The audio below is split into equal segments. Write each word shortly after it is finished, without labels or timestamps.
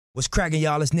What's cracking,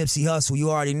 y'all? It's Nipsey Hussle. You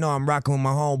already know I'm rocking with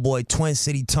my homeboy, Twin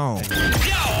City Tone. Yo!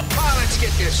 Let's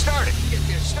get this started.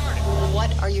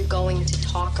 What are you going to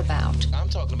talk about? I'm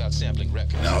talking about sampling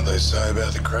records. You know what they say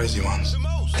about the crazy ones?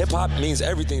 Hip-hop means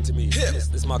everything to me.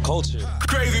 It's my culture.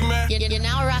 Crazy, man. You're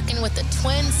now rocking with the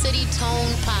Twin City Tone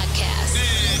podcast.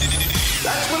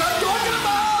 That's what I'm talking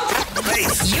about!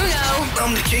 Bass. You know,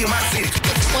 I'm the king of my city. the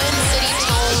Twin City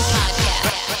Tone podcast.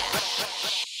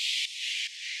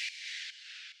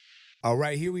 All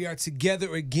right, here we are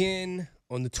together again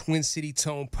on the Twin City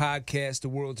Tone podcast, the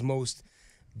world's most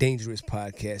dangerous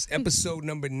podcast. Episode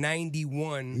number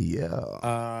 91.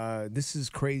 Yeah. This is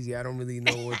crazy. I don't really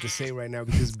know what to say right now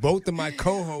because both of my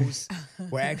co-hosts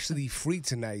were actually free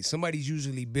tonight. Somebody's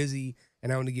usually busy,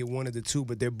 and I only get one of the two,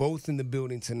 but they're both in the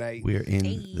building tonight. We're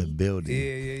in the building.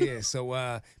 Yeah.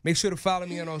 So make sure to follow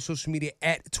me on all social media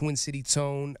at Twin City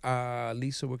Tone.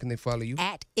 Lisa, where can they follow you?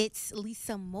 At It's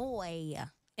Lisa Moy.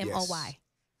 M-O-Y.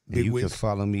 And you can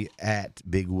follow me at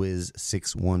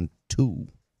BigWiz612.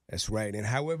 That's right. And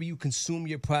however you consume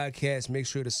your podcast, make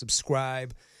sure to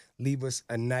subscribe. Leave us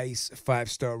a nice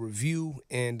 5-star review.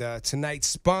 And tonight's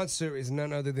sponsor is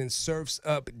none other than Surfs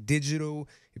Up Digital.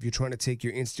 If you're trying to take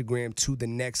your Instagram to the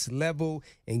next level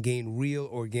and gain real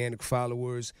organic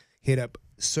followers, hit up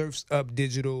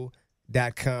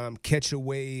surfsupdigital.com. Catch a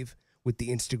wave with the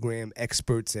Instagram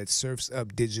experts at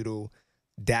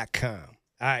surfsupdigital.com.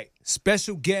 All right,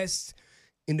 special guests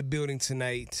in the building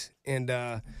tonight. And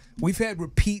we've had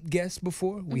repeat guests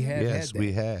before. We have had that.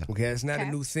 We have. Okay, it's not a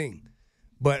new thing.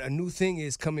 But a new thing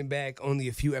is coming back only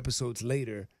a few episodes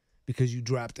later because you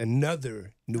dropped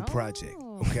another new project.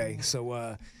 Okay,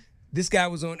 so this guy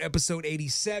was on episode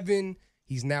 87.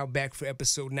 He's now back for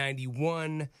episode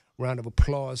 91. Round of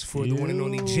applause for the one and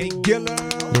only Jake Giller.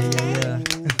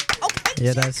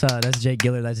 Yeah, that's Jake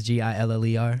Giller. That's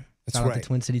Giller. That's Shout out right. to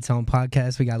Twin City Tone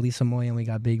podcast. We got Lisa Moy and we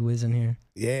got Big Wiz in here.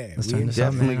 Yeah, Let's we turn this up,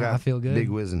 Definitely man. got I feel good. Big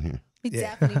Wiz in here. We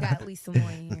definitely got Lisa Moy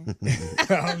in here.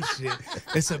 Oh shit!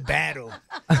 It's a battle.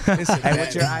 It's a Hey,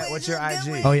 battle. what's your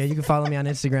IG? Oh yeah, you can follow me on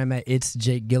Instagram at It's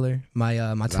Jake Giller. My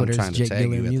Twitter I'm trying is to Jake tag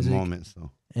Giller you Music. at the moment,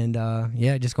 so And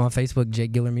yeah, just go on Facebook,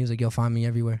 Jake Giller Music. You'll find me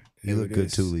everywhere. you look It good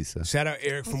is. too, Lisa. Shout out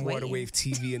Eric from waiting. Waterwave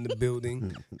TV in the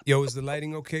building. Yo, is the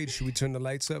lighting okay? Should we turn the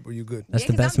lights up? Or you good? That's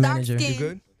Yeah, the 'cause best I'm manager. dark-skinned. You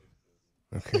good?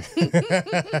 Okay.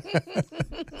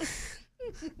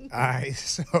 All right.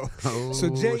 So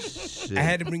Jake, shit. I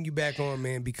had to bring you back on,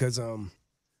 man, because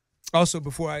also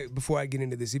before I get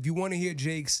into this, if you want to hear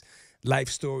Jake's life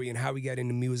story and how he got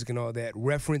into music and all that,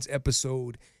 reference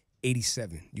episode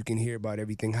 87. You can hear about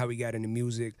everything, how he got into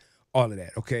music, all of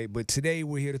that. Okay. But today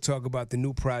we're here to talk about the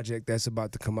new project that's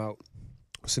about to come out.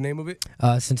 What's the name of it?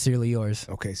 Sincerely Yours.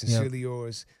 Okay, Sincerely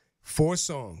Yours. 4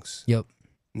 songs. Yep.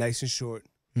 Nice and short.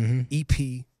 Mm-hmm.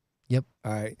 EP. Yep.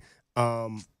 All right.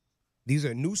 These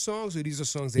are new songs, or these are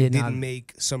songs that Yeah, didn't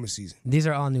make summer season? These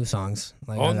are all new songs.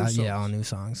 Like All new songs? Yeah, all new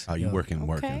songs. Are you Yep. working?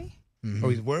 Mhm. Oh,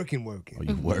 he's working. Are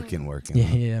you working?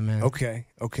 Yeah, man. Okay.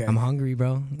 I'm hungry,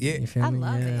 bro. Yeah. You feel I me?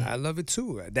 love it. I love it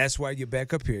too. That's why you're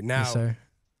back up here. Now, Yes, sir.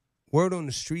 word on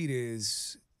the street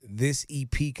is this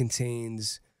EP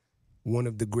contains one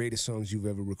of the greatest songs you've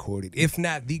ever recorded, if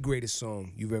not the greatest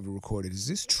song you've ever recorded. Is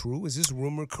this true? Is this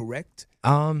rumor correct?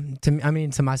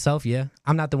 To myself, yeah.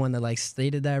 I'm not the one that like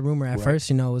stated that rumor at Right.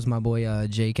 first. You know, it was my boy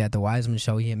Jake at the Wiseman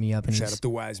show. He hit me up and Shout out to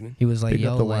Wiseman. he was like, Pick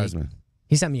 "Yo, up the like," Wiseman.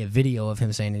 he sent me a video of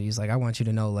him saying it. He's like, "I want you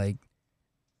to know, like,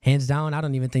 hands down, I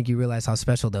don't even think you realize how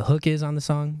special the hook is on the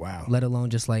song. Wow. Let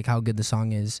alone just like how good the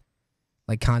song is,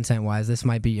 like content wise. This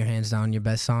might be your hands down your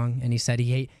best song." And he said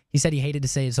he hated to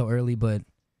say it so early, but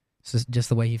it's just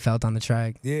the way he felt on the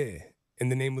track. Yeah.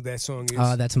 And the name of that song is?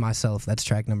 That's Myself. That's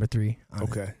track number 3. on it.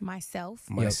 Okay. Myself.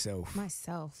 Myself.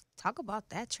 Talk about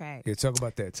that track. Yeah, talk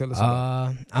about that. Tell us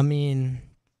about it. I mean,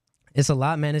 it's a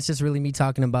lot, man. It's just really me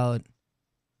talking about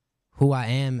who I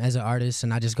am as an artist,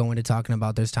 and I just go into talking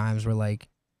about there's times where like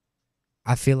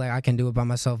I feel like I can do it by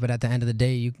myself, but at the end of the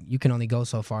day, you can only go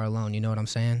so far alone. You know what I'm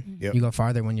saying? Yep. You go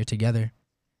farther when you're together.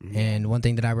 Mhm. And one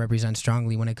thing that I represent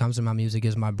strongly when it comes to my music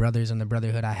is my brothers and the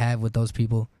brotherhood I have with those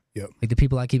people. Yep. Like the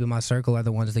people I keep in my circle are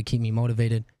the ones that keep me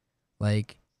motivated.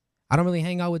 Like I don't really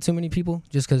hang out with too many people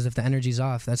just because if the energy's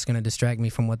off, that's gonna distract me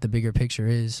from what the bigger picture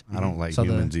is. I don't like So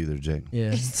humans either, Jake.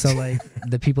 Yeah. So like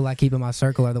the people I keep in my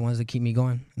circle are the ones that keep me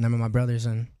going. And them are my brothers,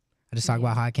 and I just talk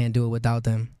about how I can't do it without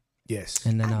them. Yes.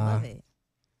 And then I love it.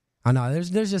 I know there's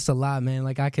just a lot, man.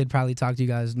 Like I could probably talk to you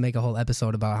guys, make a whole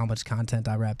episode about how much content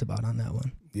I rapped about on that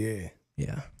one. Yeah.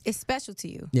 Yeah. It's special to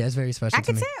you. Yeah, it's very special I to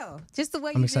can me. tell. Just the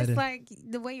way I'm you excited. just like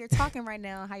the way you're talking right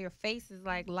now, how your face is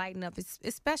like lighting up. It's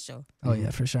special. Oh yeah,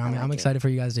 for sure. I mean, like I'm it. excited for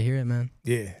you guys to hear it, man.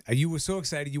 Yeah, you were so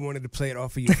excited you wanted to play it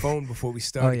off of your phone before we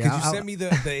started. yeah, Because you I- sent me the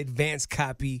advanced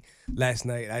copy last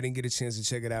night. I didn't get a chance to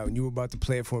check it out, and you were about to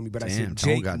play it for me. But I Damn, said,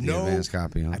 Tone Jake, got the no, advanced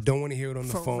copy, huh? I don't want to hear it on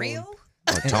the For phone. real?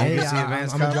 Oh, And, Tone hey, gets the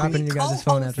advanced I'm copy? dropping you guys'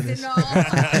 phone after this.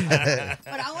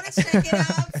 But I want to check it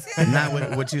out too.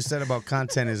 Now, what you said about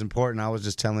content is important. I was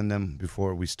just telling them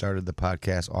before we started the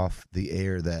podcast off the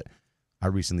air that I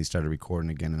recently started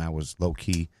recording again, and I was low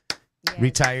key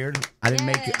retired. I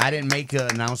didn't make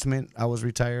an announcement I was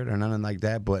retired or nothing like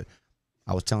that, but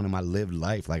I was telling them I lived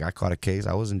life. Like, I caught a case.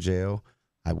 I was in jail.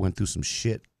 I went through some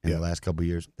shit in the last couple of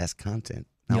years. That's content.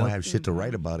 Now Yep. I have shit to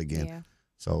write about again. Yeah.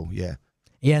 So yeah.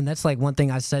 Yeah, and that's like one thing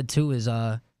I said too is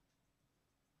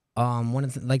one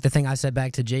of the thing I said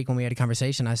back to Jake when we had a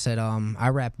conversation. I said I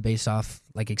rap based off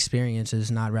like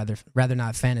experiences, not rather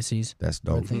not fantasies. That's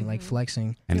dope. Like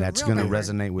flexing, And You're a that's real gonna rapper.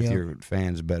 resonate with Yep. your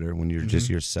fans better when you're just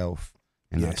yourself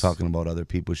and not Yes. talking about other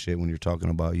people's shit when you're talking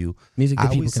about you. music I that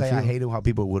people always can say feel. I hate it how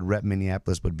people would rep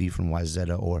Minneapolis but be from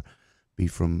Wayzata or be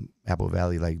from Apple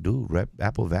Valley. Like, dude, rep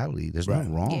Apple Valley. There's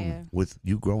nothing wrong Yeah. with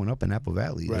you growing up in Apple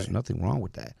Valley. There's Right. nothing wrong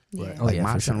with that. Yeah. Oh, Like, yeah,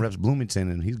 my for son sure. reps Bloomington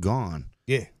and he's gone.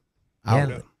 Yeah.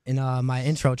 Yeah, in my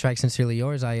intro track, Sincerely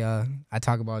Yours, I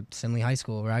talk about Simley High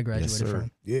School where I graduated sir.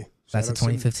 from. Yeah. That's in Shout out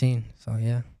Simon. 2015. So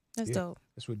yeah, That's Yeah. dope.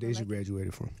 That's where Deja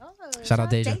graduated from. Oh, Shout out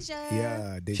Deja.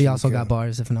 Yeah. Deja she also McKenna. got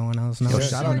bars if no one else knows. Yo, Yeah,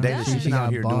 shout out she Deja. does. She's She been out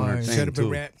got here doing her bars. thing Shut up and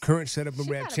too. rap. Current Shut Up and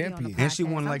She Rap gotta be on the champion. And she podcast,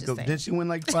 won I'm like just saying. didn't she win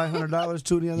like $500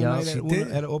 too the other Yeah, night she at, did.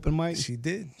 at an open mic? She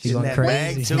did. She's Getting going that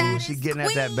crazy. bag too. That She is getting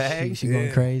at that queen. bag. She going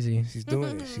Yeah. crazy. She's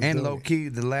doing it. She's And doing low it. key,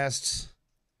 the last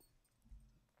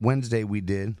Wednesday we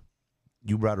did,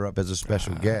 you brought her up as a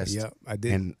special guest. Yep, I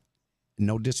did. And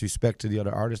no disrespect to the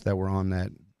other artists that were on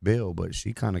that bill, but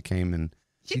she kind of came and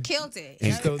She killed it.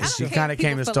 and stole the she show. kind of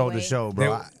came and stole the show,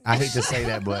 bro. I hate to say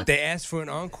that, but They asked for an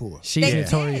encore. She's They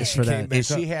notorious did. for Came that. back and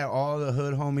she up. had all the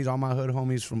hood homies, all my hood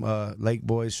homies from Lake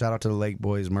Boys. Shout out to the Lake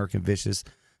Boys, Merck and Vicious.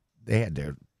 They had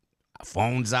their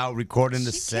phones out recording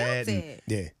the She set. killed And it.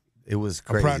 Yeah. it was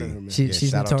I'm crazy. proud of her, man. She's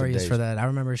shout out to notorious for Deja. that. I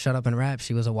remember Shut Up and Rap.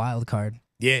 She was a wild card.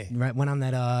 Yeah. Right, went on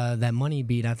that Money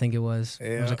beat. I think it was.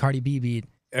 It was Yeah. a Cardi B beat.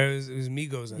 It was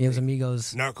Migos. It was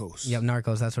Amigos. Narcos. Yep,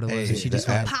 Narcos. That's what it was. Hey, And she the just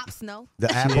went. Pop Snow.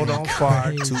 The apple don't far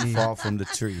to Crazy. fall from the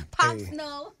tree. Pop Hey.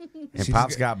 Snow. And She's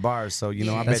Pops got- got bars, so you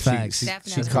know I bet That's facts. she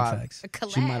Definitely. That's caught facts. A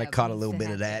collab she might have caught a needs little to bit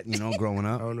of that, happen. you know, growing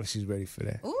I up. don't know if she's ready for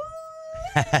that. Ooh.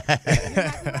 You might be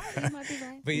right. You might be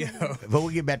right. But yo, But we'll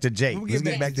get back to Jake. we'll Let's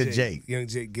get back to Jake. Young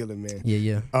Jake Giller, man.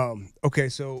 Yeah. Okay,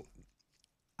 so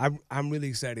I'm really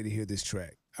excited to hear this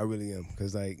track. I really am,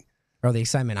 because like Bro, the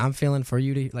excitement I'm feeling for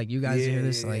you to you guys to hear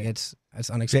this, Yeah. like it's Jake,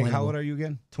 unexplainable. how old are you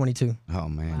again? 22. Oh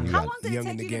man, you How got- long did it young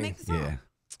take in the you to game. make the song? yeah.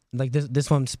 Like this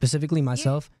one specifically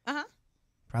myself, Uh-huh.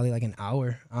 probably like an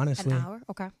hour, honestly. An hour?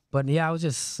 Okay. But yeah, I was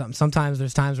just sometimes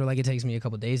there's times where like it takes me a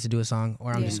couple days to do a song,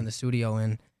 or I'm Yeah. just in the studio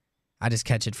and I just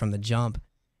catch it from the jump.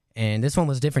 And this one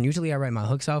was different. Usually I write my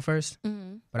hooks out first,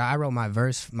 Mm-hmm. but I wrote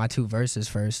my two verses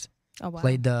first. Oh, wow.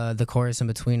 Played the chorus in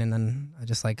between, and then I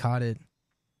just like caught it,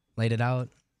 laid it out.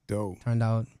 dope. Turned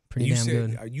out pretty you damn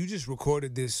said good. you just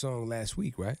recorded this song last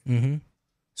week, right? Mm-hmm.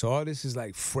 So all this is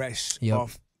like fresh Yep.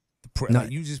 off the No.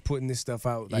 like you just putting this stuff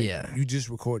out. Like Yeah. you just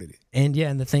recorded it. And yeah,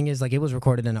 and the thing is, like, it was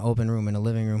recorded in an open room, in a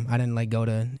living room. I didn't like go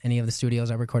to any of the studios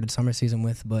I recorded Summer Season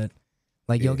with, but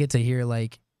like you'll Yeah. get to hear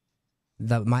like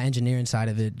my engineering side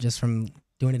of it just from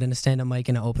doing it in a stand-up mic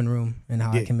in an open room and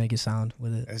how I Yeah. can make it sound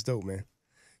with it. That's dope, man.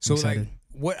 So like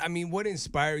excited. what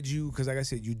inspired you? Because like I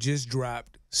said, you just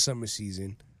dropped Summer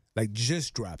Season, like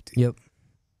just dropped it. Yep.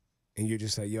 And you're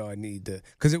just like, yo, I need the.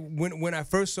 Because when I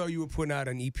first saw you were putting out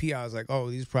an EP, I was like, oh,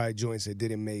 these probably joints that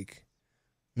didn't make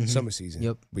Mhm. Summer Season.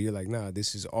 Yep. But you're like, nah,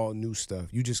 this is all new stuff.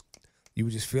 You were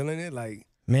just feeling it, like.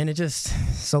 Man, it just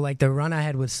so like the run I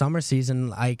had with Summer Season,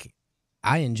 like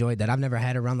I enjoyed that. I've never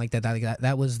had a run like that.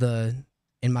 That was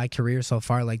in my career so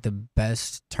far, like the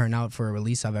best turnout for a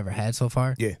release I've ever had so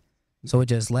far. Yeah. So it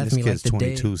just left This me like kid's the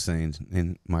 22 day saying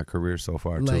in my career so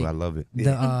far too. Like, I love it.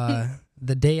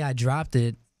 the day I dropped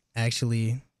it.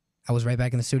 Actually, I was right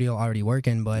back in the studio already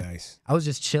working, but Nice. I was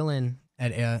just chilling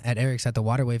at Eric's at the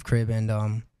Waterwave crib, and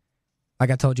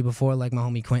like I told you before, like my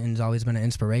homie Quentin's always been an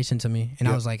inspiration to me, and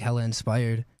I Yep. was like hella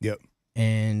inspired. Yep.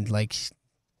 And like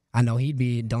I know he'd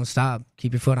be, don't stop,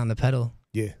 keep your foot on the pedal.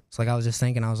 Yeah. So like I was just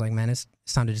thinking, I was like, man, it's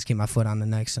time to just keep my foot on the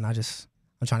next, and I'm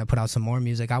trying to put out some more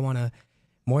music. I want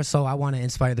to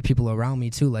inspire the people around me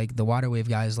too, like the Waterwave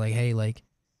guys. Like, hey, like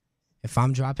if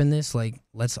I'm dropping this, like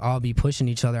let's all be pushing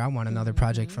each other. I want another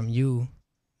project from you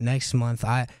next month,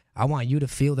 I want you to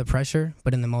feel the pressure,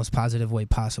 but in the most positive way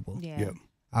possible. Yeah. Yep.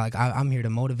 I'm here to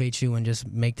motivate you and just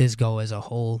make this go as a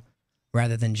whole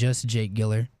rather than just Jake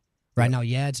Giller. Right now,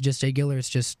 yeah, it's just Jake Giller. It's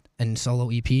just a solo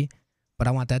EP, but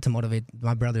I want that to motivate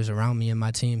my brothers around me and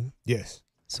my team. Yes.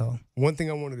 So one thing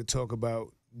I wanted to talk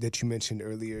about that you mentioned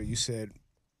earlier, you said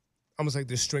almost like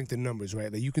there's strength in numbers,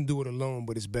 right? Like you can do it alone,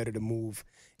 but it's better to move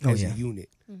as a unit.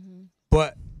 Mm-hmm.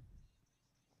 But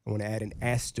I want to add an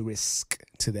asterisk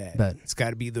to that. Bet. It's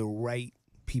got to be the right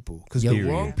people because Yo, the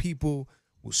yeah. wrong people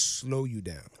will slow you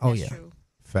down. Oh That's yeah. true.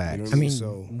 Facts. You know what I mean,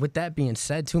 So- with that being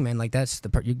said, too, man, like that's the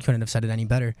part you couldn't have said it any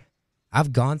better.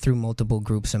 I've gone through multiple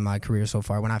groups in my career so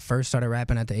far. When I first started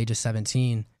rapping at the age of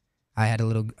 17, I had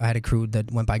a crew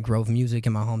that went by Grove Music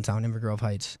in my hometown, Inver Grove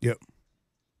Heights. Yep.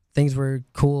 Things were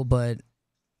cool, but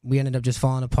we ended up just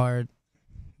falling apart.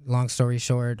 Long story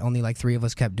short, only like 3 of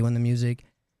us kept doing the music.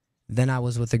 Then I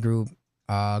was with a group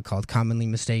called Commonly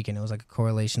Mistaken. It was like a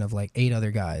correlation of like 8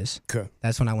 other guys. Okay.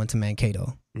 That's when I went to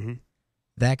Mankato. Mm-hmm.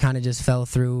 That kind of just fell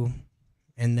through.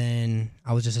 And then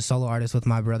I was just a solo artist with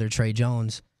my brother, Trey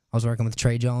Jones. I was working with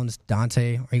Trey Jones,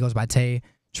 Dante, or he goes by Tay,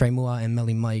 Trey Mua, and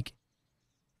Melly Mike.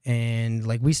 And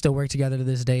like we still work together to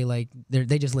this day. Like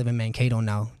they just live in Mankato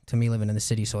now, to me living in the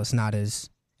city, so it's not as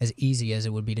easy as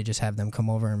it would be to just have them come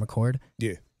over and record.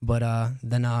 Yeah. But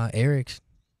then Eric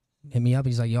hit me up.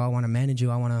 He's like, "Yo, I want to manage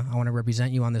you. I want to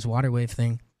represent you on this Water Wave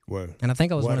thing." Word. And I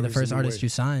think I was one of the Water is first the new artists wave. you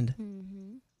signed.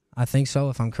 Mm-hmm. I think so,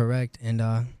 if I'm correct. And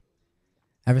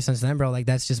ever since then, bro, like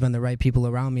that's just been the right people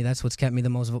around me. That's what's kept me the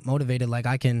most motivated. Like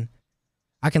I can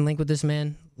link with this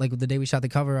man. Like the day we shot the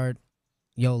cover art,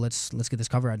 yo, let's get this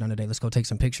cover art done today. Let's go take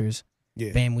some pictures.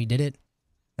 Yeah. Bam, we did it.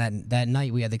 That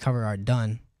night we had the cover art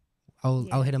done.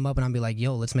 I'll hit him up and I'll be like,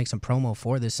 yo, let's make some promo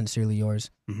for this Sincerely Yours.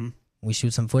 Mm-hmm. We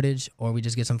shoot some footage or we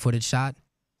just get some footage shot.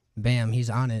 Bam, he's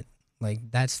on it. Like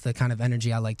that's the kind of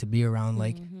energy I like to be around.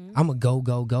 Like I'm a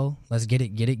go. Let's get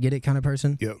it kind of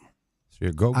person. Yep. So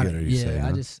you're a go-getter, you say,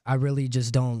 huh? I really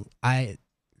just don't. I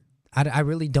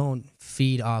really don't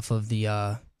feed off of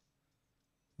the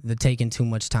taking too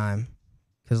much time,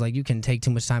 because like you can take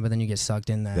too much time, but then you get sucked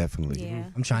in that. Definitely. Yeah.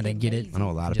 I'm trying to get it. I know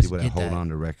a lot of Just people that get hold that. on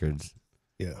to records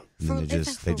Yeah. and then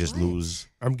they just lose.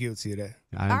 I'm guilty of that.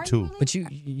 I am Are you too. really? But you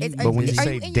But when you Are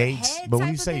say you in your dates, head but when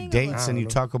type you of say thing, or dates what? and you I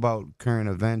don't talk about current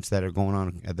events that are going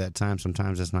on at that time,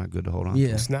 sometimes that's not good to hold on Yeah.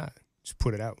 to. It's not. Just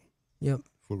put it out. Yep.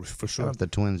 For Shout sure. out the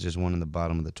Twins just won in the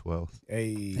bottom of the 12th.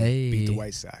 Hey, beat the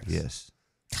White Sox. Yes.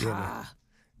 Yeah, man.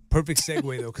 Perfect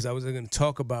segue though, because I was going to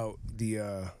talk about the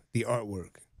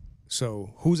artwork.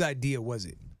 So, whose idea was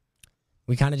it?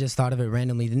 We kind of just thought of it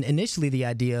randomly. Initially, the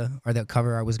idea or the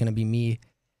cover art was going to be me.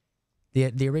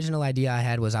 The original idea I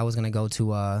had was I was going to go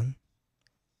to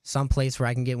some place where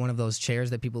I can get one of those chairs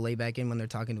that people lay back in when they're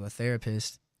talking to a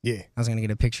therapist. Yeah. I was going to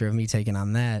get a picture of me taking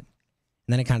on that.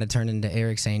 And then it kind of turned into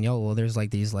Eric saying, yo, well, there's like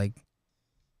these like,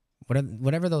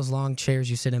 whatever those long chairs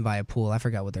you sit in by a pool. I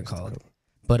forgot what they're called.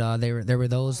 But there were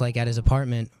those like at his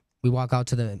apartment. We walk out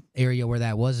to the area where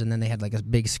that was, and then they had like a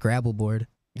big Scrabble board.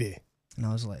 Yeah. And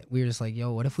I was like, we were just like,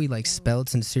 yo, what if we like spelled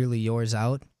Sincerely Yours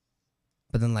out,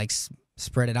 but then like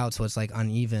spread it out so it's like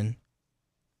uneven.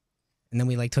 And then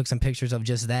we like took some pictures of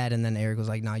just that, and then Eric was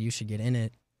like, nah, you should get in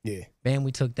it. Yeah. Bam,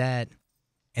 we took that.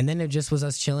 And then it just was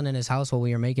us chilling in his house while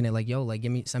we were making it. Like, yo, like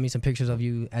send me some pictures of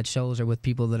you at shows or with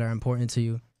people that are important to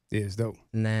you. Yeah, it's dope.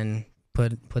 And then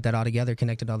put that all together,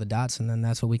 connected all the dots, and then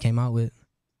that's what we came out with.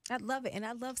 I love it, and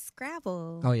I love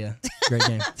Scrabble. Oh yeah, great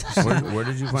game. Where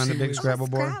did you find the big Scrabble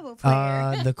board? Scrabble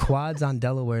player. The quads on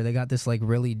Delaware. They got this like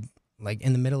really like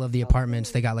in the middle of the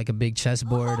apartments. They got like a big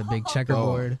chessboard, a big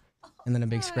checkerboard, and then a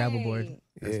big Scrabble board.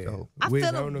 That's Yeah. dope. I Wiz,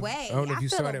 feel don't know, away. I don't know if I you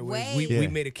feel saw that. Wiz. We away.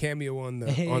 made a cameo on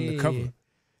the cover.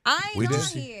 I We ain't on did.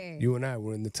 here. You and I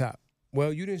were in the top.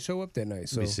 Well, you didn't show up that night,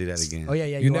 so Let me see that again. Oh yeah,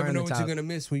 you you are never in know the what top. you're gonna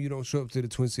miss when you don't show up to the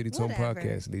Twin City Tone Whatever.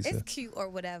 podcast, Lisa. It's cute or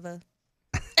whatever.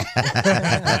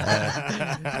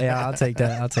 Yeah, I'll take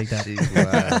that. Jeez,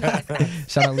 wow.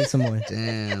 Shout out Lisa Moy.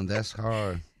 Damn, that's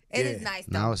hard. It is nice.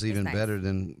 Though. Now it's even nice. better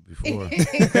than before.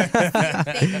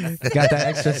 Got that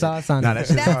extra sauce on Nah, it.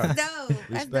 that's just That's hard. dope. That's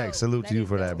Respect. dope. Salute That to you is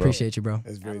for that, dope. bro. Appreciate you, bro.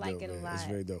 That's very like dope. it a man. That's lot.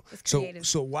 very dope. It's So, creative.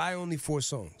 so why only 4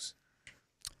 songs?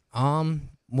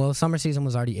 Well, summer season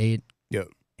was already 8, Yep.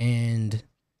 and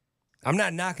I'm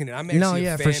not knocking it. I'm actually no, a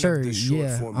yeah, fan for sure, of the short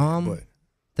yeah. format, but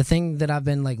the thing that I've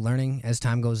been like learning as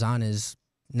time goes on is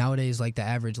nowadays like the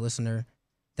average listener,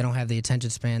 they don't have the attention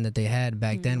span that they had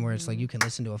back then, where it's like you can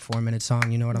listen to a 4-minute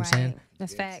song. You know what I'm saying? Right.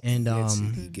 That's facts. And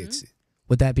he gets it.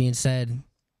 with that being said,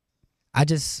 I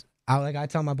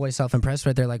tell my boy Self Impressed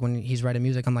right there. Like when he's writing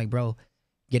music, I'm like, bro,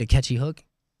 get a catchy hook,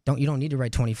 you don't need to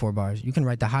write 24 bars. You can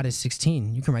write the hottest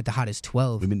 16. You can write the hottest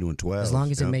 12. We've been doing 12. As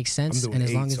long as it makes sense, and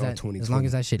as long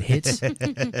as that shit hits,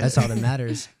 that's all that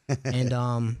matters.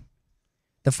 And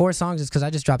the 4 songs is because I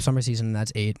just dropped Summer Season, and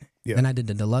that's 8. Yeah. Then I did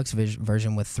the deluxe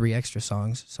version with 3 extra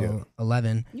songs, so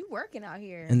 11. You working out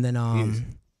here? And then I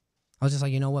was just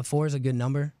like, you know what, 4 is a good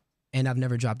number, and I've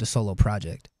never dropped a solo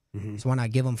project, so why not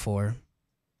give them 4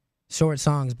 short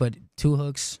songs, but 2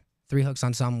 hooks, 3 hooks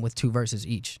on some with 2 verses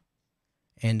each.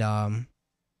 And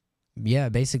yeah,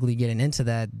 basically getting into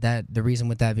that the reason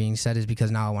with that being said is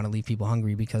because now I want to leave people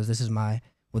hungry, because this is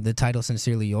with the title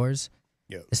Sincerely Yours.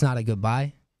 Yep. It's not a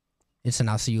goodbye. It's an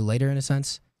I'll see you later in a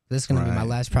sense. This is going to be my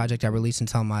last project I release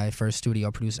until my first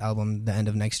studio produced album the end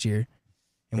of next year.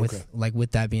 And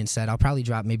with that being said, I'll probably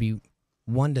drop maybe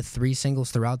 1 to 3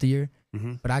 singles throughout the year.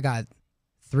 But I got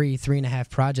 3.5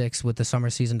 projects with the Summer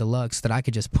Season Deluxe that I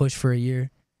could just push for a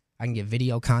year. I can get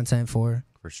video content for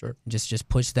sure. Just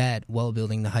push that while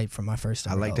building the hype for my first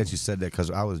I like that you said that,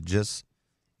 because I was just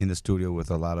in the studio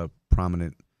with a lot of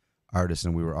prominent artists,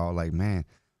 and we were all like, man,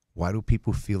 why do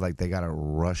people feel like they got to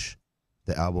rush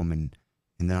the album and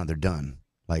then they're done?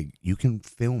 Like, you can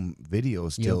film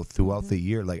videos still throughout the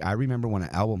year. Like, I remember when an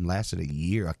album lasted a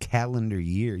year, a calendar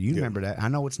year. You remember that? I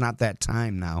know it's not that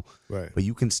time now, but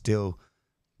you can still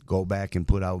go back and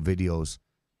put out videos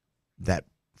that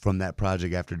from that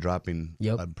project after dropping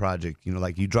a project. You know,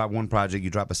 like you drop one project, you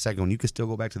drop a second one, you can still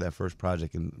go back to that first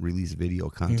project and release video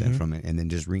content from it, and then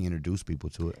just reintroduce people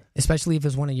to it. Especially if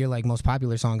it's one of your like most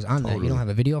popular songs on that. You don't have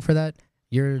a video for that.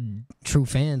 Your true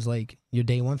fans, like your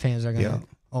day one fans, are gonna,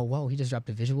 oh whoa, he just dropped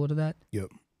a visual to that.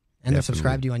 And they're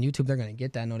subscribed to you on YouTube. They're gonna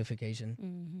get that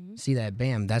notification, see that,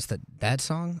 bam, that's that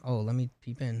song. Oh, let me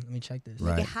peep in. Let me check this.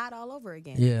 Make it hot all over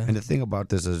again. Yeah. And the thing about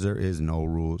this is there is no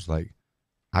rules. Like,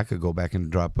 I could go back and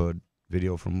drop a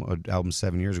video from an album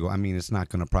 7 years ago. I mean, it's not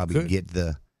gonna probably get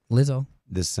the Lizzo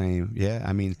the same. Yeah,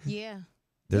 I mean,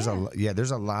 there's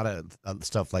a lot of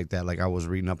stuff like that. Like, I was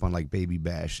reading up on like Baby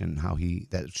Bash and how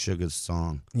that Sugar's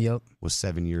song was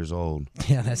 7 years old.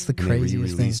 Yeah, that's the craziest thing.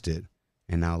 He released it,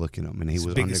 and now look at him, and he was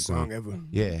the biggest underground. song ever.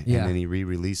 Yeah, and then he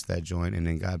re-released that joint, and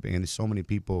then and so many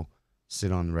people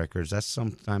sit on records. That's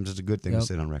sometimes it's a good thing to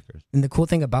sit on records. And the cool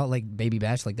thing about like Baby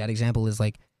Bash, like that example, is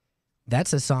like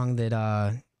that's a song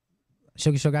that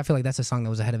Sugar, I feel like that's a song that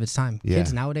was ahead of its time. Yeah.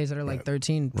 Kids nowadays that are like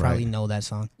 13 probably know that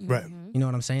song. Right. You know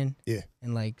what I'm saying? Yeah.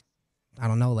 And like, I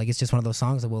don't know, like it's just one of those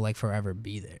songs that will like forever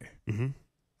be there.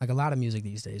 Like a lot of music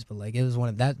these days, but like it was one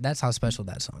of that's how special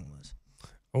that song was.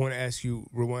 I want to ask you,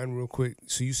 rewind real quick.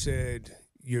 So you said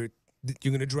you're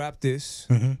gonna drop this.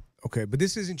 Okay, but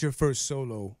this isn't your first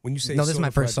solo. When you say no, this is my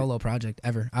first project, solo project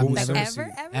ever. What was I've Summer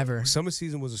never Season? ever. Summer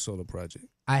Season was a solo project.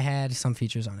 I had some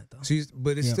features on it though. So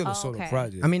but it's still a solo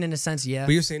project. I mean, in a sense, yeah.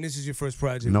 But you're saying this is your first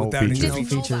project No without features. any No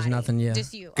features, nothing. Yeah.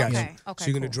 Just you. Gotcha. Okay. Okay. So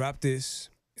you're gonna cool. drop this,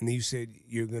 and then you said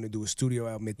you're gonna do a studio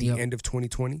album at the end of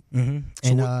 2020.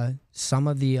 And some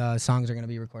of the songs are gonna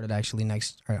be recorded actually in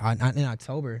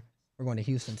October. We're going to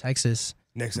Houston, Texas.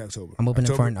 Next October. I'm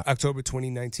opening for October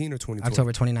 2019 or 2020.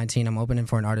 October 2019. I'm opening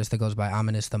for an artist that goes by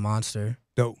Ominous the Monster.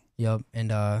 Dope. Yep.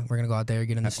 And we're gonna go out there,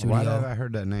 get in the studio. Why have I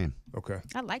heard that name? Okay.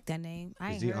 I like that name.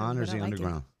 Is he on or is he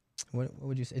underground? What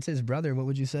would you say? It's his brother. What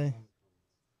would you say?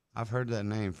 I've heard that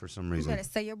name for some You reason. better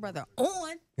say your brother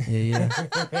on. Yeah.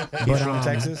 He's from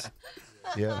Texas?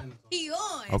 Yeah. He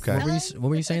on. Okay. What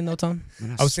were you saying though, Tom?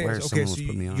 Man, I was saying, swear okay, someone so was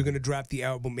putting me on. you're gonna drop the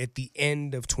album at the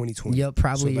end of 2020. Yep,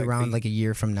 probably So around like a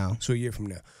year from now. So a year from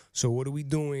now. So what are we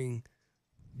doing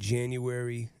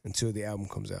January until the album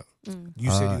comes out? You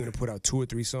said you're gonna put out 2 or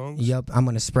 3 songs. Yep, I'm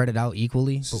gonna spread it out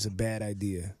equally. This is a bad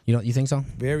idea. You think so?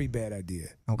 Very bad idea.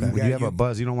 Okay. When you have a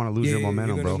buzz, you don't want to lose your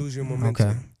momentum, you're bro. gonna lose your momentum.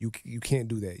 Okay. You can't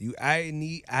do that.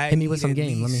 Hit me with some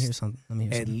game. Let me hear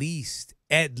something.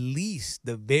 At least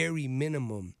the very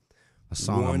minimum. A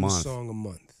song one a month. song a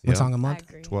month. One song a month.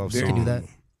 12 We songs. could do that.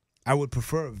 I would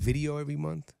prefer a video every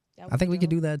month. I think we could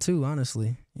do that too.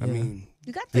 Honestly. I Yeah. mean,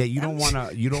 You got Yeah, you don't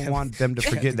want them to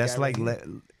forget. That's guy like right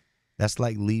that's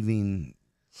like leaving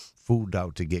food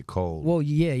out to get cold. Well,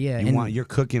 yeah. You're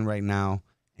cooking right now,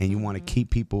 and you want to keep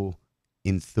people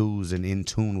enthused and in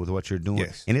tune with what you're doing.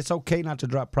 Yes. And it's okay not to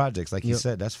drop projects, like you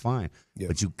said. That's fine. Yep.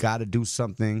 But you got to do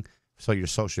something. So your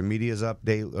social media is up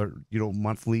daily, or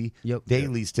monthly,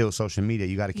 daily. Still social media.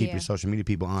 You got to keep your social media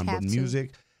people on. Have but to.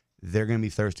 music, they're gonna be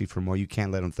thirsty for more. You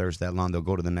can't let them thirst that long. They'll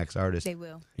go to the next artist. They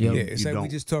will. Yep. Yeah, it's You like we don't-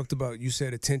 just talked about. You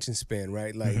said attention span,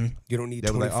 right? Like you don't need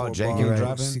They were like, 24 oh, Jake, bars, you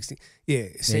dropping? 16. Yeah,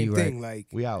 same you're thing. right. Like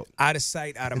We out. out of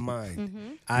sight, out of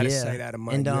mind. Out of Yeah. sight, out of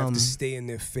mind. And, you have to stay in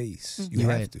their face. You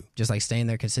You're have right. to. Just like staying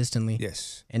there consistently.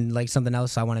 Yes. And like something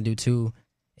else I want to do too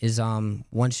is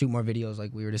one, shoot more videos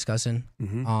like we were discussing.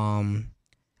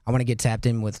 I want to get tapped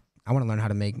in with. I want to learn how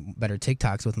to make better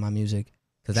TikToks with my music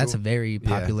because that's a very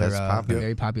popular,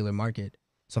 very popular market.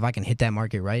 So if I can hit that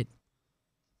market right,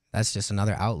 that's just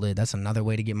another outlet. That's another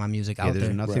way to get my music out there.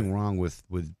 There's nothing wrong with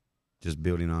just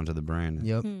building onto the brand.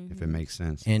 Yep. If it makes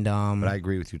sense. And but I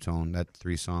agree with you, Tone. That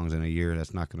 3 songs in a year,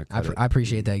 that's not going to cut it. I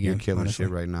appreciate that. You're killing honestly.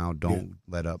 shit right now. Don't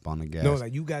let up on the gas. No,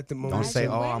 like you got the most. Don't say,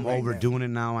 "Oh, I'm overdoing it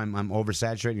now. I'm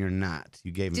oversaturating." You're not.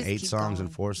 You gave them 8 songs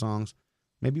and 4 songs.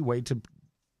 Maybe wait till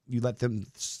you let them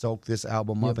soak this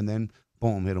album up, and then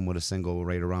boom, hit them with a single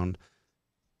right around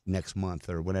next month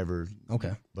or whatever.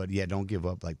 Okay. But yeah, don't give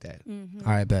up like that.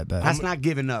 All right, bet. That's not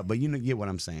giving up, but you get what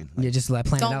I'm saying. Like, yeah, just plan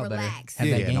it out relax. better.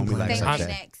 Have that game don't plan. relax like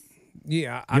that.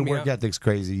 Yeah, Your work ethic's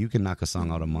crazy. You can knock a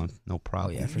song out a month, no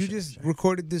problem. Yeah, you just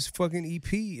recorded this fucking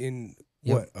EP in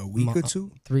what, a week or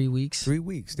 2? 3 weeks. 3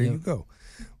 weeks. There you go.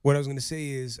 What I was gonna say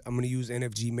is I'm gonna use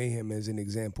NFG Mayhem as an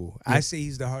example. I say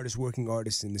he's the hardest working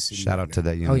artist in the city. Shout out to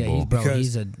that young boy.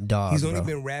 He's a dog. He's only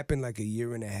been rapping like a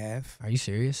year and a half. Are you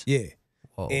serious? Yeah.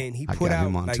 Whoa. And he I put got out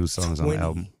him on like 2 songs 20, on the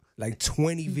album. like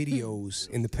 20 videos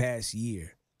in the past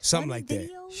year. Something like that.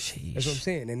 Sheesh. That's what I'm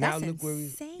saying. And now look where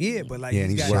he's. Yeah, but like Yeah,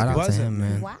 and he's he's got Shout a out to buzzer. him,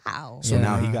 man. Wow. So Yeah.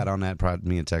 now he got on that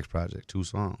Me and Tex project, 2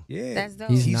 songs. Yeah, That's dope.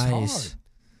 He's he's nice. hard.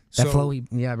 That So- flow,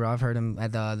 yeah, bro. I've heard him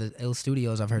at the Ill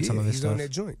Studios. I've heard some of his he's stuff. on that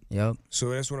joint. Yep. So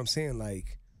that's what I'm saying.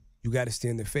 Like, you got to stay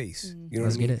in their face. You know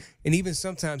Let's what I mean? get it. And even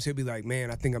sometimes he'll be like,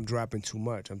 "Man, I think I'm dropping too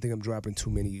much. I think I'm dropping too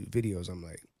many videos." I'm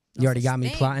like, You already got me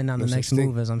plotting on No the such next thing.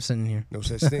 move as I'm sitting here. no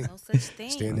such thing. No such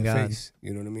thing. Stay in Oh, their God. face.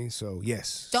 You know what I mean? So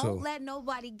yes. Don't so, let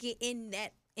nobody get in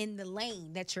the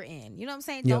lane that you're in. You know what I'm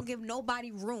saying? Yep. Don't give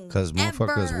nobody room. 'Cause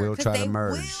motherfuckers ever, will 'cause try to they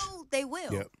merge. They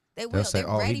will. Yep. They will. They'll say, They're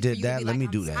 "Oh, he ready did for you that, To be let like, me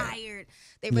I'm do that." tired.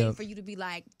 They're ready Yep. for you to be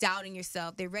like doubting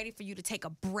yourself. They're ready for you to take a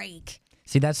break.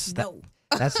 See, that's No.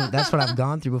 that's what I've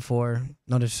gone through before.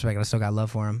 No disrespect, I still got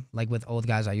love for him. Like with old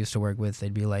guys I used to work with,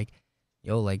 they'd be like,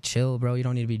 "Yo, like chill, bro. You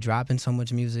don't need to be dropping so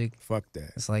much music." fuck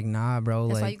that. It's like, nah, bro.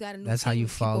 That's like why you got a new that's how team you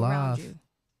of people fall around off. you.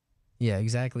 Yeah,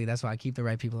 exactly. That's why I keep the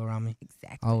right people around me.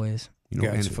 Exactly. Always. You know,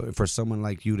 and Gotcha. for someone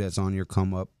like you that's on your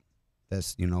come up,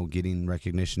 that's getting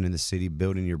recognition in the city,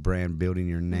 building your brand, building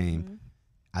your name.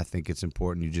 I think it's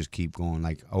important you just keep going.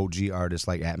 Like OG artists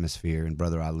like Atmosphere and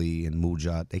Brother Ali and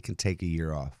Mujat, they can take a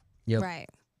year off. Yep. Right.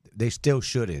 They still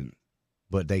shouldn't,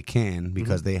 but they can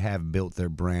because they have built their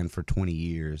brand for 20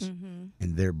 years, and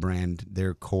their brand,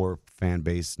 their core fan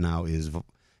base now is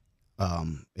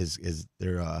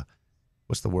their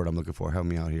what's the word I'm looking for? Help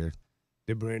me out here.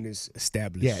 The brand is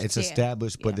established. Yeah, it's Yeah.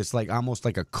 established, but Yeah. it's like almost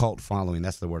like a cult following.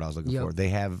 That's the word I was looking Yep. for. They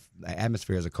have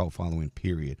Atmosphere as a cult following,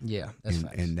 period. Yeah, that's and,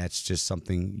 facts. and that's just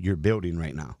something you're building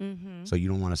right now. So you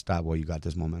don't want to stop while you got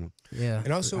this momentum. Yeah.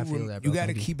 And also, I feel that, you bro. got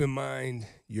to Thank keep in mind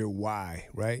your why,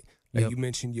 right? Like Yep. you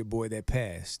mentioned your boy that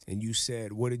passed, and you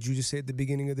said, what did you just say at the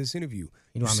beginning of this interview? You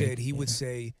You know what I mean? said he would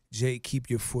say, "Jake, keep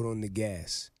your foot on the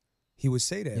gas." He would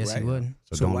say that, Yes, right? he would.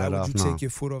 So don't why let would off you now. take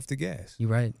your foot off the gas? You're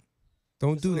right.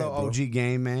 Don't It's do a that, little bro. OG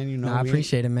game, man. You know, No, I we ain't-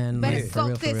 appreciate it, man. Better Like, for real,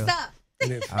 soak for this real. up.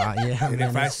 And if, Yeah, and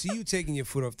if man. I see you taking your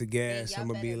foot off the gas, y'all I'm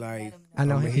gonna be better like, let him know. I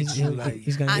know I'ma hit he's you gonna like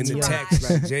he's gonna in the hit you up. text,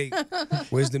 like, Jake,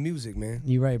 where's the music, man?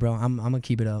 You're right, bro. I'm gonna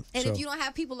keep it up. And So- if you don't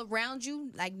have people around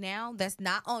you like now that's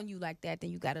not on you like that,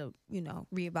 then you gotta,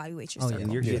 reevaluate Oh, yourself. yeah.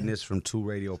 And you're getting this from 2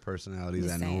 radio personalities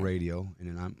Just that know saying. radio, and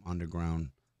then I'm underground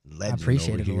I legend. appreciate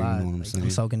over it a here, lot. You know what I'm Like, saying? I'm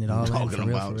soaking it all in, talking for real,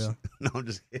 about. for real. No, I'm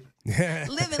just kidding.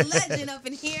 Living legend up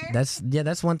in here.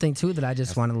 That's one thing too that I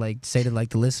just want to like say to like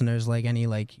the listeners, like any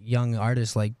like young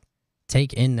artists, like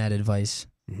take in that advice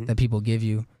that people give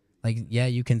you. Like, yeah,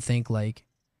 you can think like,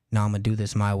 no, I'm gonna do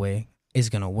this my way. It's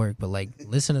gonna work, but like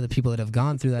listen to the people that have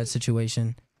gone through that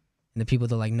situation and the people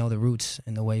that like know the roots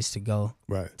and the ways to go.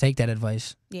 Right. Take that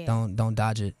advice. Yeah. Don't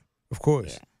dodge it. Of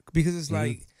course. Because it's Mm-hmm.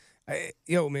 like,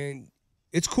 yo, man,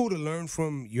 it's cool to learn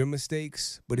from your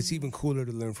mistakes, but it's even cooler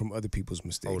to learn from other people's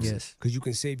mistakes. Yes. Because you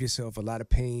can save yourself a lot of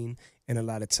pain and a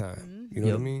lot of time. You know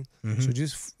Yep. what I mean? Mhm. So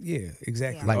just,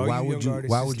 exactly. Like, All why you would young you?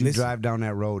 artists, Why just would you listen. drive down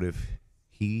that road if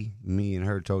he, me, and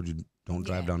her told you don't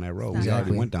drive Yeah. down that road? It's We not already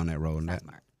smart. went down that road. And Not that,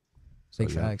 smart. Big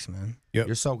So, yeah. facts, man. Yep.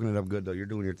 You're soaking it up good though. You're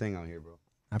doing your thing out here, bro.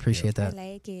 I appreciate I that.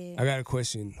 like it. I got a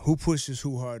question. Who pushes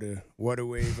who harder?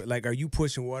 Waterwave? Like, are you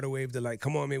pushing Waterwave to like,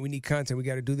 come on, man, we need content, we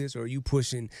got to do this? Or are you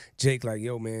pushing Jake like,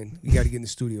 yo, man, we got to get in the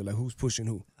studio? Like, who's pushing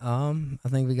who? I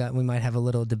think we might have a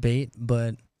little debate,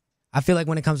 but I feel like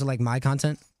when it comes to like my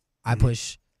content, I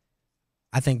push.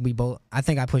 I think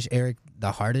I push Eric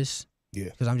the hardest. Yeah.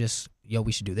 Because I'm just, yo,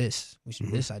 we should do this. We should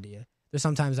do this idea. There's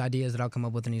sometimes ideas that I'll come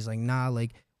up with and he's like, nah,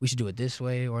 like we should do it this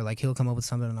way, or like he'll come up with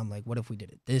something and I'm like, what if we did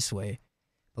it this way?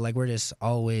 But like we're just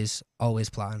always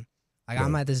plotting. Like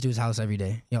I'm at this dude's house every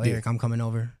day. Yo, Yeah. Eric, I'm coming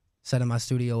over. setting my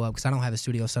studio up because I don't have a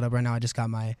studio set up right now. I just got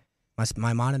my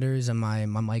monitors and my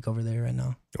mic over there right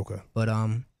now. Okay. But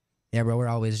yeah, bro, we're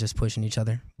always just pushing each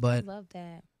other. But I love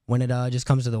that. when it just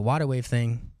comes to the water wave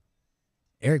thing,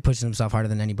 Eric pushes himself harder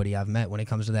than anybody I've met when it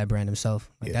comes to that brand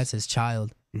himself. Like that's his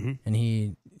child, and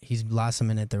he's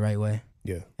blossoming it the right way.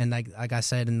 Yeah. And like I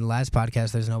said in the last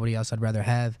podcast, there's nobody else I'd rather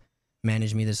have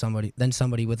manage me than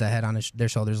somebody with a head on their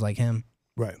shoulders like him.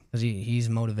 Right. Because he's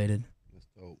motivated.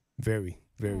 Very,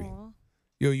 very. Aw.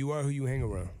 Yo, you are who you hang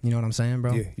around. You know what I'm saying,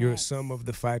 bro? Yeah, you're a sum of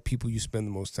the 5 people you spend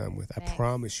the most time with. I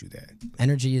promise you that.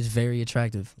 Energy is very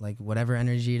attractive. Like whatever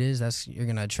energy it is, you're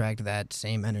gonna attract that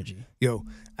same energy. Yo,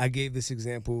 I gave this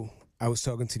example. I was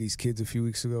talking to these kids a few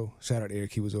weeks ago. Shout out to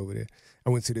Eric, he was over there.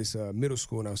 I went to this middle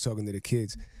school and I was talking to the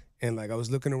kids, and like I was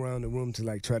looking around the room to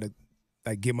like try to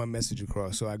like get my message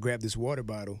across. So I grabbed this water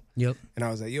bottle. Yep. And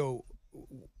I was like, yo,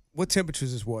 what temperature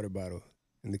is this water bottle?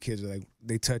 And the kids are like,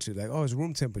 they touch it, like, oh, it's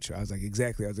room temperature. I was like,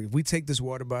 exactly. I was like, if we take this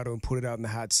water bottle and put it out in the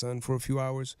hot sun for a few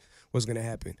hours, what's going to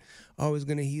happen? Oh, it's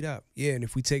going to heat up. Yeah, and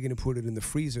if we take it and put it in the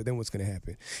freezer, then what's going to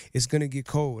happen? It's going to get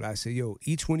cold. I said, yo,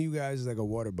 each one of you guys is like a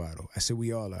water bottle. I said,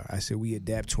 we all are. I said, we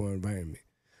adapt to our environment.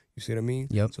 You see what I mean?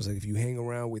 Yep. So it's like if you hang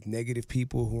around with negative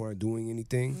people who aren't doing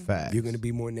anything, Facts. you're going to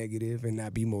be more negative and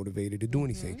not be motivated to do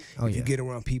anything. Oh, if you yeah. get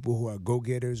around people who are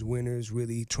go-getters, winners,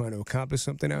 really trying to accomplish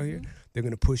something out here, they're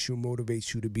going to push you and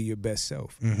motivate you to be your best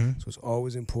self. So it's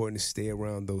always important to stay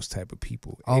around those type of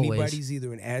people. Always. Anybody's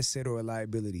either an asset or a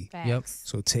liability. Facts. Yep.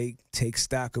 So take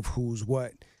stock of who's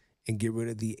what and get rid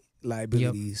of the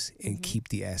liabilities and keep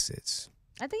the assets.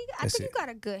 I think That's you it. got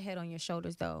a good head on your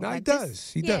shoulders though. No, he Like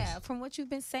does. He yeah, does. from what you've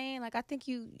been saying, like I think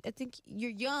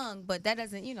you're young, but that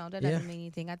doesn't that doesn't mean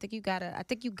anything. I think you got it.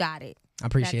 I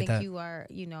appreciate I think that. you are,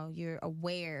 you're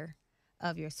aware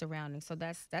of your surroundings. So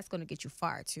that's going to get you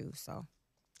far too. So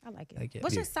I like it. Like it.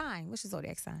 What's Yeah. your sign? What's your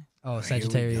zodiac sign? Oh, Here we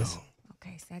Sagittarius. go.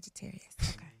 Okay, Sagittarius.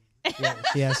 Okay. Yeah,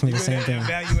 she asked me the same thing.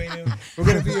 Evaluate him. We're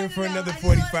going to be here for another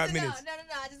 45 minutes. No.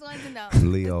 I just wanted to know.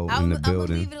 Leo in the I'm gonna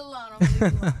building. leave it alone. I'm gonna leave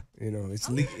it alone. You know,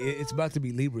 it's about to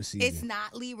be Libra season. It's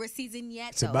not Libra season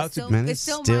yet. It's though. about to still, be. Man, it's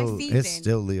still my season. it's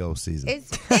still Leo season.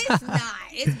 It's not.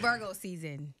 It's Virgo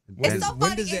season. When It's so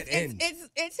when funny. does that end?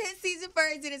 It's his season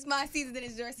first, then it's my season, then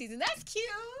it's your season. That's cute.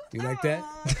 You like that?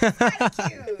 Aw, that's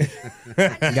kinda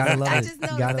cute. Gotta love I it. just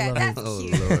noticed Gotta that. love That's it. Oh,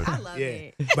 cute. Lord. I love Yeah.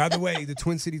 it. By the way, the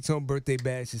Twin City Tone birthday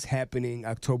bash is happening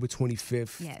October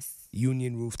 25th. Yes.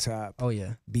 Union Rooftop. Oh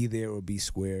yeah. Be there or be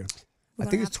square. We're I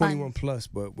think gonna it's have fun. 21 plus,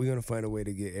 but we're gonna find a way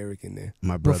to get Eric in there.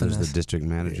 My brother's the finesse. district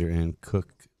manager and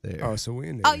cook there. Oh, so we're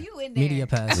in there. Oh, you in there? Media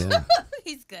pass. Yeah,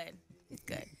 He's good. He's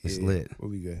good. it's Yeah. lit.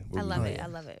 We'll be good. We'll I be love good. it. I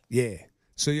love it. Yeah.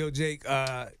 So yo, Jake,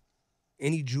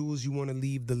 any jewels you want to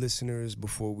leave the listeners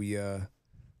before we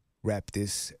wrap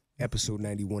this episode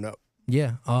 91 up?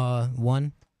 Yeah.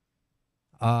 One.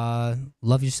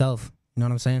 Love yourself. You know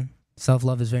what I'm saying?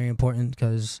 Self-love is very important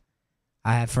because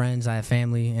I have friends, I have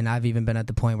family, and I've even been at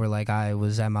the point where like I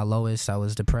was at my lowest. I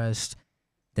was depressed.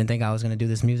 Didn't think I was gonna do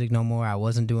this music no more. I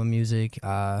wasn't doing music.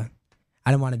 I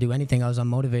didn't want to do anything. I was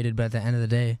unmotivated. But at the end of the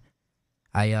day,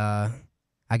 I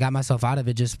got myself out of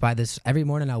it just by this. Every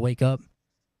morning I wake up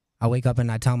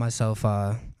and I tell myself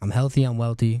I'm healthy, I'm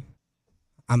wealthy,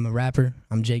 I'm a rapper,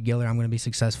 I'm Jake Giller, I'm gonna be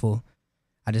successful.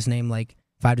 I just name like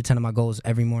 5 to 10 of my goals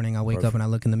every morning. I wake up and I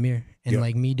look in the mirror, and Yep.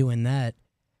 like me doing that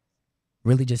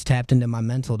really just tapped into my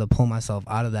mental to pull myself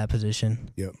out of that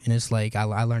position. Yep. And it's like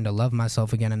I learned to love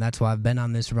myself again, and that's why I've been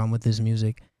on this run with this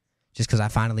music, just because I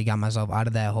finally got myself out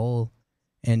of that hole.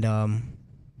 And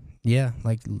yeah,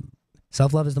 like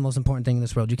self-love is the most important thing in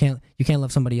this world. You can't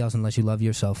love somebody else unless you love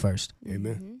yourself first.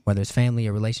 Amen. Whether it's family,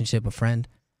 a relationship, a friend,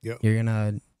 Yep.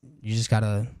 you just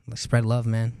gotta like, spread love,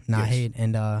 man, not Yes. hate.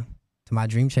 And to my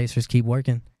dream chasers, keep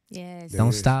working. Yes. Don't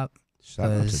is. stop.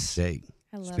 Shout out to 'Cause Jake.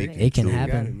 I love Speaking it. It can You got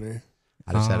happen. it, man.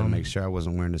 I just had to Um, make sure I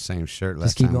wasn't wearing the same shirt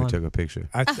last keep time we going. took a picture.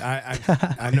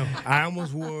 I know. I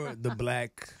almost wore the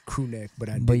black crew neck, but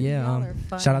I didn't. But yeah, Y'all are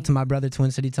shout funny. out to my brother,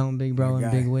 Twin City Tone, Big Bro, My and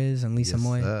guy. Big Wiz, and Lisa Yes,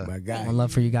 Moy. sir. My guy. I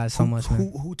love for you guys so much,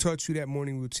 man. Who taught you that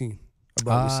morning routine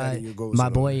about reciting your goals? My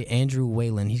and all boy that? Andrew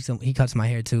Whalen. He cuts my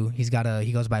hair too. He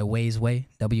goes by Ways Way,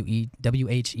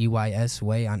 WHEYS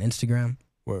Way on Instagram.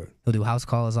 Word. He'll do house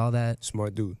calls, all that.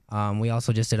 Smart dude. We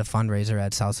also just did a fundraiser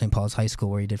at South St. Paul's High School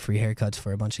where he did free haircuts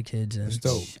for a bunch of kids and That's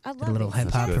dope. I did love a little it.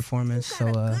 hip hop good. performance. You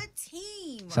got So a good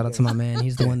team. shout out to my man.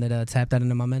 He's the one that tapped that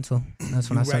into my mental. That's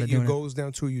when You I started write your doing it. goals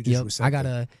down too. Or you just Yep. recite I got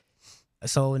them?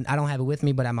 so I don't have it with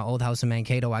me, but at my old house in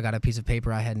Mankato, I got a piece of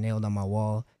paper I had nailed on my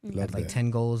wall. It Love had like that.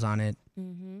 10 goals on it.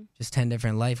 Mm-hmm. Just 10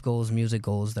 different life goals, music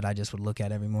goals that I just would look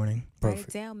at every morning. Write Perfect.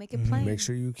 it down. Make it plain. Make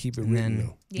sure you keep it And written. then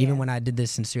though. even Yeah. when I did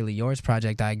this Sincerely Yours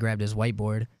project, I grabbed his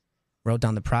whiteboard, wrote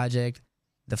down the project,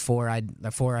 the 4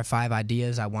 or 5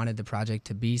 ideas I wanted the project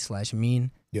to be /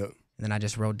 mean. Yep. And then I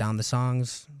just wrote down the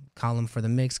songs, column for the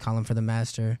mix, column for the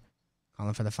master,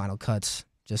 column for the final cuts,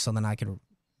 just so then I could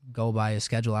go by a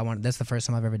schedule. That's the first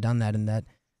time I've ever done that, and that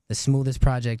the smoothest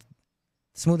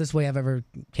way I've ever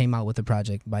came out with a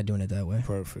project by doing it that way.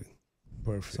 Perfect.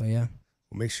 So yeah.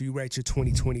 Well, make sure you write your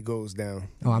 2020 goals down.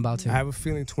 Oh, I'm about to. I have a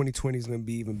feeling 2020 is going to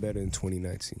be even better than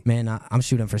 2019. Man, I'm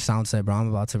shooting for Soundset, bro. I'm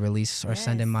about to release or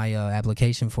send in my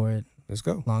application for it. Let's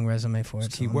go. Long resume for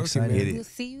Just it. keep I'm working, excited. man. We'll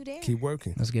see you there. Keep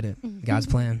working. Let's get it. God's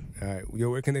plan. All right. Yo,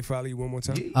 where can they follow you one more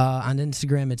time? On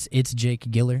Instagram, it's Jake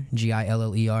Giller,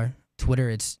 Giller. Twitter,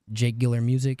 it's Jake Giller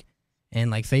Music.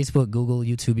 And like Facebook, Google,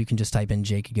 YouTube, you can just type in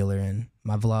Jake Giller, and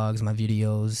my vlogs, my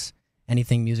videos,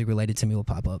 anything music related to me will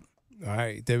pop up. All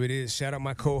right, there it is. Shout out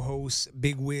my co-hosts,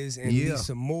 Big Wiz and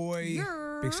Lisa Moy.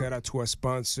 Big shout out to our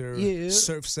sponsor,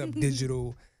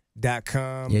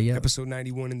 surfsupdigital.com. Yeah. Episode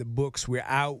 91 in the books. We're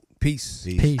out. Peace.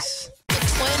 Peace. The Twin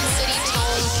City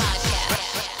Tone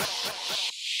Podcast.